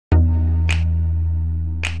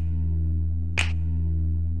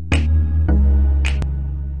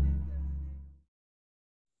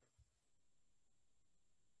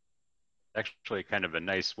actually kind of a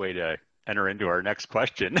nice way to enter into our next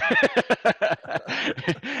question.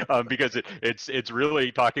 Because it's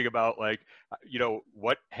really talking about, like,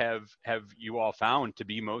 what have you all found to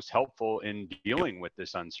be most helpful in dealing with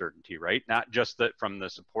this uncertainty, right? Not just that from the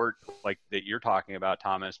support like that you're talking about,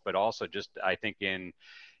 Thomas, but also just, I think, in,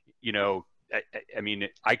 I mean,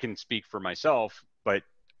 I can speak for myself, but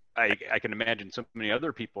I can imagine so many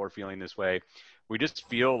other people are feeling this way. We just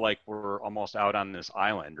feel like we're almost out on this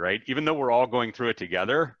island, right? Even though we're all going through it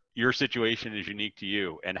together, your situation is unique to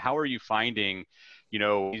you. And how are you finding,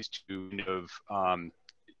 ways to kind of,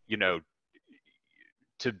 you know,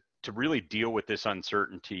 to really deal with this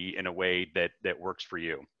uncertainty in a way that works for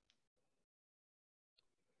you?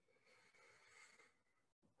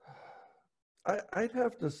 I'd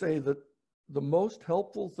have to say that the most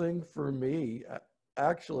helpful thing for me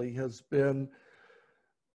actually has been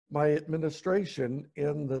my administration,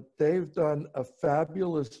 in that they've done a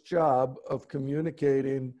fabulous job of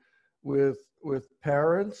communicating with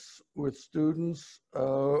parents, with students,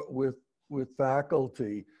 with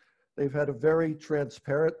faculty. They've had a very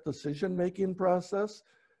transparent decision-making process.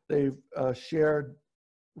 They've shared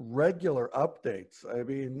regular updates. I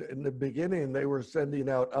mean, in the beginning, they were sending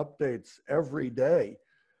out updates every day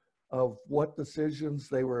of what decisions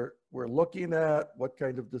they were looking at, what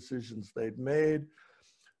kind of decisions they'd made.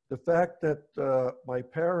 The fact that my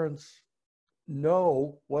parents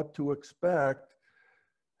know what to expect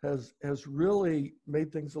has really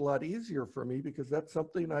made things a lot easier for me, because that's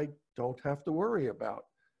something I don't have to worry about.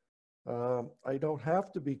 I don't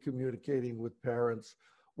have to be communicating with parents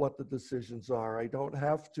what the decisions are. I don't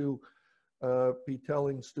have to be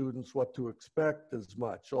telling students what to expect as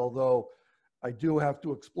much, although I do have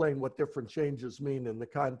to explain what different changes mean in the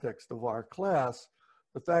context of our class.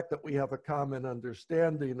 The fact that we have a common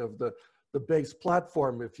understanding of the base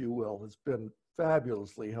platform, if you will, has been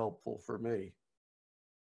fabulously helpful for me.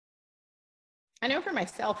 I know for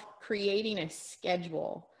myself, creating a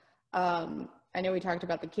schedule, I know we talked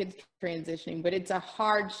about the kids transitioning, but it's a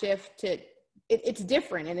hard shift to, it's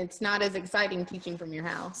different, and it's not as exciting teaching from your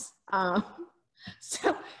house.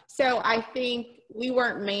 So I think we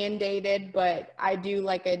weren't mandated, but I do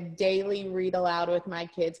like a daily read aloud with my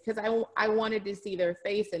kids, because I wanted to see their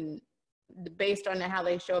face, and based on how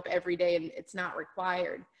they show up every day, and it's not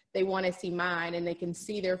required. They want to see mine, and they can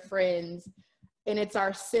see their friends. And it's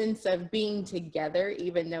our sense of being together,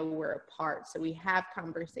 even though we're apart. So we have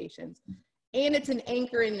conversations. And it's an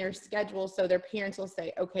anchor in their schedule. So their parents will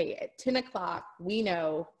say, okay, at 10 o'clock, we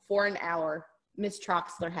know for an hour, Miss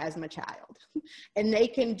Troxler has my child. And they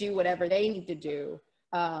can do whatever they need to do.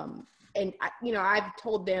 And, I've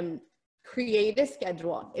told them, create a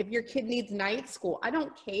schedule. If your kid needs night school, I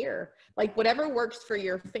don't care. Like, whatever works for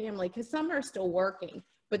your family, because some are still working,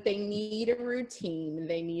 but they need a routine.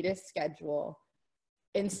 They need a schedule,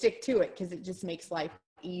 and stick to it, because it just makes life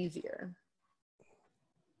easier.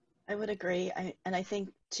 I would agree. And I think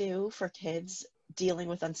too, for kids dealing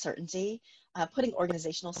with uncertainty, putting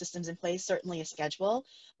organizational systems in place, certainly a schedule,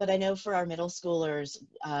 but I know for our middle schoolers,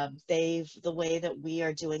 the way that we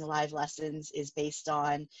are doing live lessons is based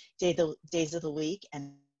on days of the week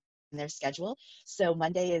and their schedule. So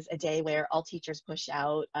Monday is a day where all teachers push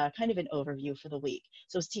out kind of an overview for the week.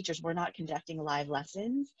 So as teachers, we're not conducting live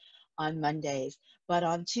lessons on Mondays, but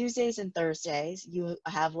on Tuesdays and Thursdays, you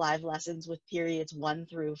have live lessons with periods 1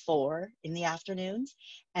 through 4 in the afternoons.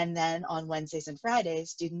 And then on Wednesdays and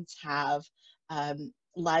Fridays, students have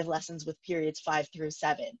live lessons with periods 5 through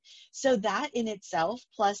 7. So that in itself,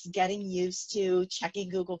 plus getting used to checking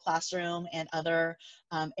Google Classroom and other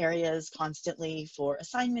areas constantly for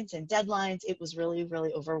assignments and deadlines, it was really,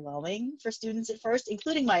 really overwhelming for students at first,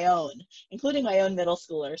 including my own middle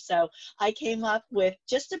schooler. So I came up with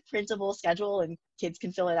just a printable schedule, and kids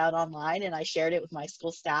can fill it out online, and I shared it with my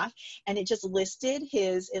school staff, and it just listed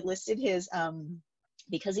his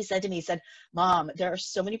because he said to me, he said, Mom, there are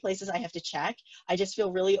so many places I have to check. I just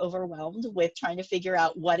feel really overwhelmed with trying to figure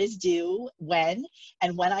out what is due when,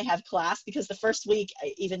 and when I have class, because the first week,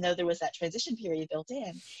 even though there was that transition period built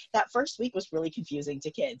in, that first week was really confusing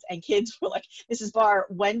to kids. And kids were like, Mrs. Barr,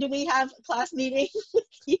 when do we have class meeting with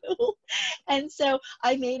you? And so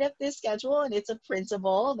I made up this schedule, and it's a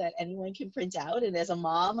printable that anyone can print out. And as a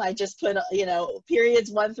mom, I just put,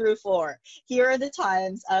 periods 1 through 4. Here are the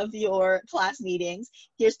times of your class meetings.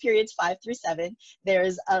 Here's periods 5 through 7.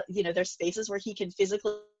 There's, there's spaces where he can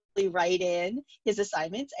physically write in his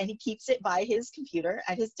assignments, and he keeps it by his computer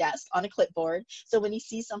at his desk on a clipboard. So when he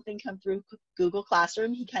sees something come through Google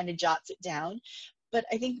Classroom, he kind of jots it down. But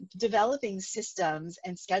I think developing systems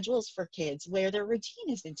and schedules for kids where their routine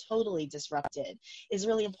has been totally disrupted is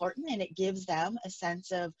really important, and it gives them a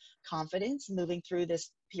sense of confidence moving through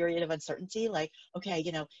this period of uncertainty. Like, okay,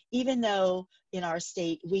 you know, even though in our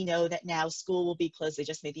state we know that now school will be closed, they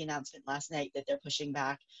just made the announcement last night that they're pushing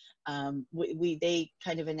back. They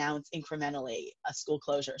kind of announced incrementally a school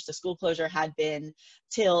closure. So school closure had been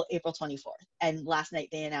till April 24th, and last night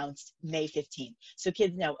they announced May 15th. So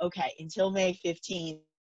kids know, okay, until May 15th,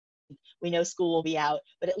 we know school will be out,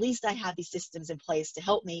 but at least I have these systems in place to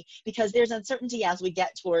help me, because there's uncertainty as we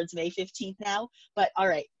get towards May 15th now. But all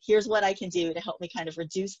right, here's what I can do to help me kind of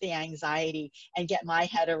reduce the anxiety and get my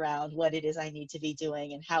head around what it is I need to be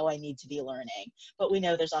doing and how I need to be learning. But we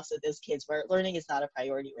know there's also those kids where learning is not a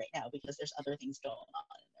priority right now because there's other things going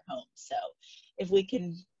on in their home. So if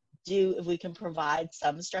we can provide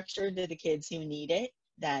some structure to the kids who need it,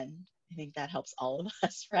 then I think that helps all of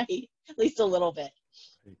us, right? At least a little bit.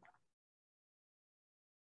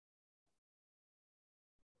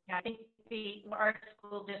 Yeah, I think our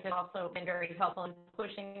school district has also been very helpful in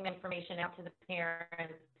pushing the information out to the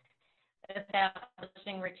parents,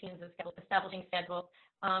 establishing routines, establishing schedules.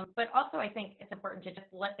 But also I think it's important to just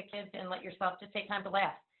let the kids and let yourself just take time to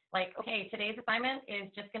laugh. Like, okay, today's assignment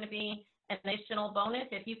is just going to be an additional bonus.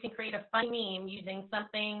 If you can create a funny meme using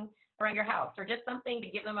something around your house, or just something to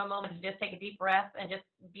give them a moment to just take a deep breath and just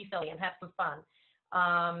be silly and have some fun.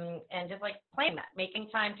 And just like playing that, making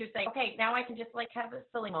time to say, okay, now I can just like have a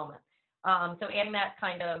silly moment. So adding that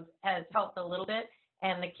kind of has helped a little bit,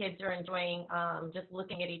 and the kids are enjoying just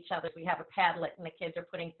looking at each other. We have a Padlet, and the kids are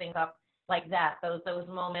putting things up like that. Those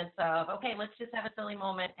moments of, okay, let's just have a silly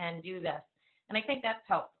moment and do this. And I think that's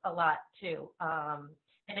helped a lot too.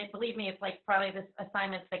 And believe me, it's like probably the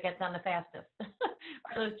assignments that get done the fastest.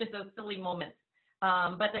 Are just those silly moments.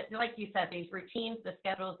 But like you said, these routines, the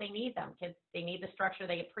schedules, they need them. Kids, they need the structure.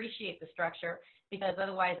 They appreciate the structure, because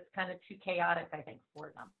otherwise it's kind of too chaotic, I think,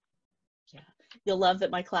 for them. Yeah. You'll love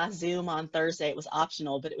that my class Zoom on Thursday, it was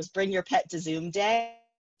optional, but it was bring your pet to Zoom day,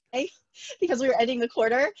 because we were ending the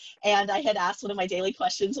quarter, and I had asked, one of my daily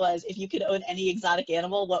questions was, if you could own any exotic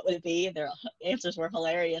animal, what would it be? And their answers were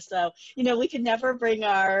hilarious. So, you know, we could never bring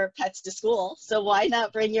our pets to school, so why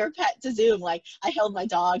not bring your pet to Zoom? Like, I held my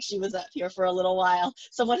dog. She was up here for a little while.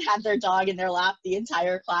 Someone had their dog in their lap the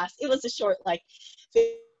entire class. It was a short, like,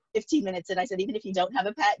 15 minutes, and I said, even if you don't have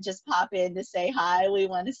a pet, just pop in to say hi, we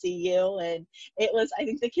want to see you. And it was, I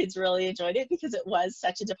think the kids really enjoyed it, because it was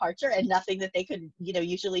such a departure and nothing that they could, you know,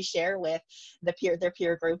 usually share with their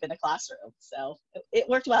peer group in a classroom. So it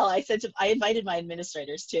worked well. I invited my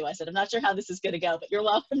administrators too. I said, I'm not sure how this is going to go, but you're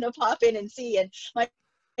welcome to pop in and see. And my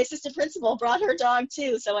assistant principal brought her dog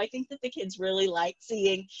too. So I think that the kids really liked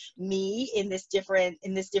seeing me in this different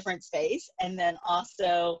space, and then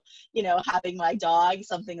also, you know, having my dog,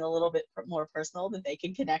 something a little bit more personal that they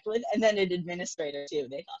can connect with, and then an administrator too.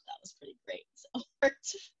 They thought that was pretty great. So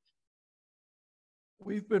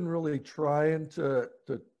we've been really trying to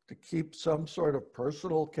keep some sort of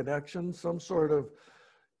personal connection, some sort of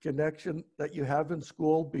connection that you have in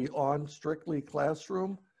school beyond strictly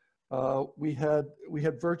classroom. We had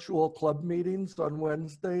virtual club meetings on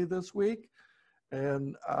Wednesday this week,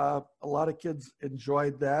 and a lot of kids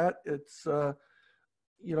enjoyed that. It's,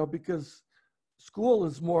 you know, because school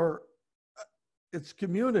is more, it's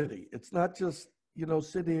community. It's not just, you know,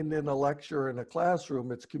 sitting in a lecture in a classroom.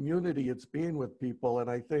 It's community. It's being with people. And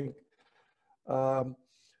I think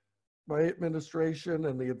my administration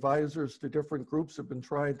and the advisors to different groups have been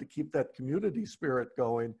trying to keep that community spirit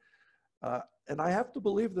going. And I have to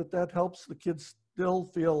believe that that helps the kids still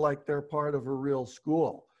feel like they're part of a real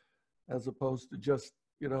school, as opposed to just,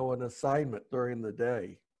 you know, an assignment during the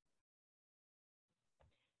day.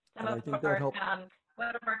 One of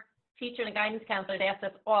our teacher and guidance counselors asked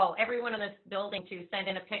us all, everyone in this building, to send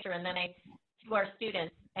in a picture, and then to our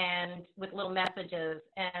students, and with little messages,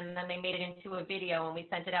 and then they made it into a video, and we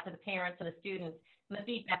sent it out to the parents and the students, and the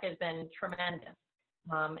feedback has been tremendous.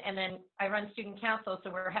 And then I run student council, so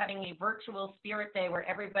we're having a virtual spirit day where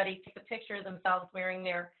everybody takes a picture of themselves wearing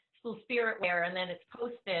their school spirit wear, and then it's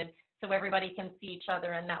posted so everybody can see each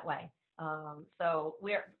other in that way. So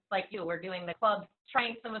we're, like you, we're doing the clubs,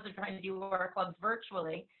 some of us are trying to do our clubs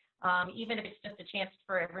virtually, even if it's just a chance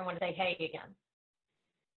for everyone to say hey again.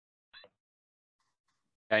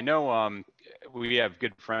 I know we have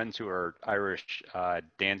good friends who are Irish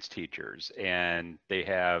dance teachers, and they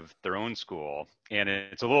have their own school, and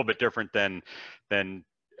it's a little bit different than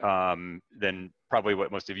probably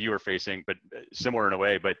what most of you are facing, but similar in a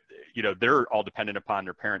way. But you know, they're all dependent upon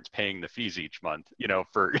their parents paying the fees each month, you know,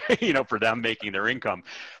 for for them making their income.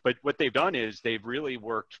 But what they've done is they've really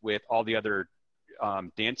worked with all the other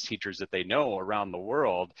dance teachers that they know around the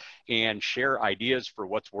world and share ideas for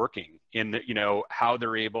what's working in the, how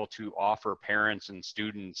they're able to offer parents and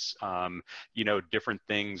students, different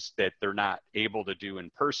things that they're not able to do in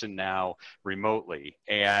person now remotely.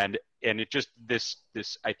 And it just, this,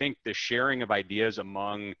 I think the sharing of ideas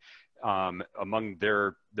among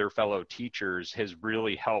their fellow teachers has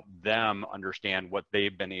really helped them understand what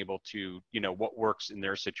they've been able to, what works in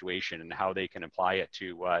their situation and how they can apply it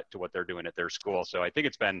to what they're doing at their school. So I think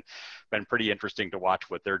it's been pretty interesting to watch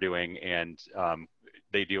what they're doing, and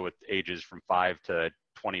they deal with ages from 5 to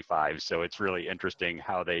 25. So it's really interesting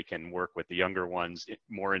how they can work with the younger ones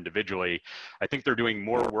more individually. I think they're doing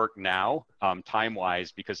more work now,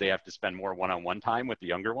 time-wise, because they have to spend more one-on-one time with the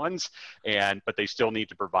younger ones. But they still need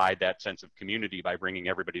to provide that sense of community by bringing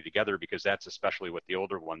everybody together, because that's especially what the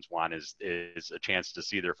older ones want, is a chance to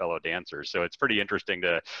see their fellow dancers. So it's pretty interesting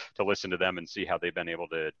to listen to them and see how they've been able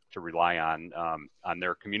to rely on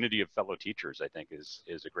their community of fellow teachers. I think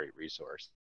is a great resource.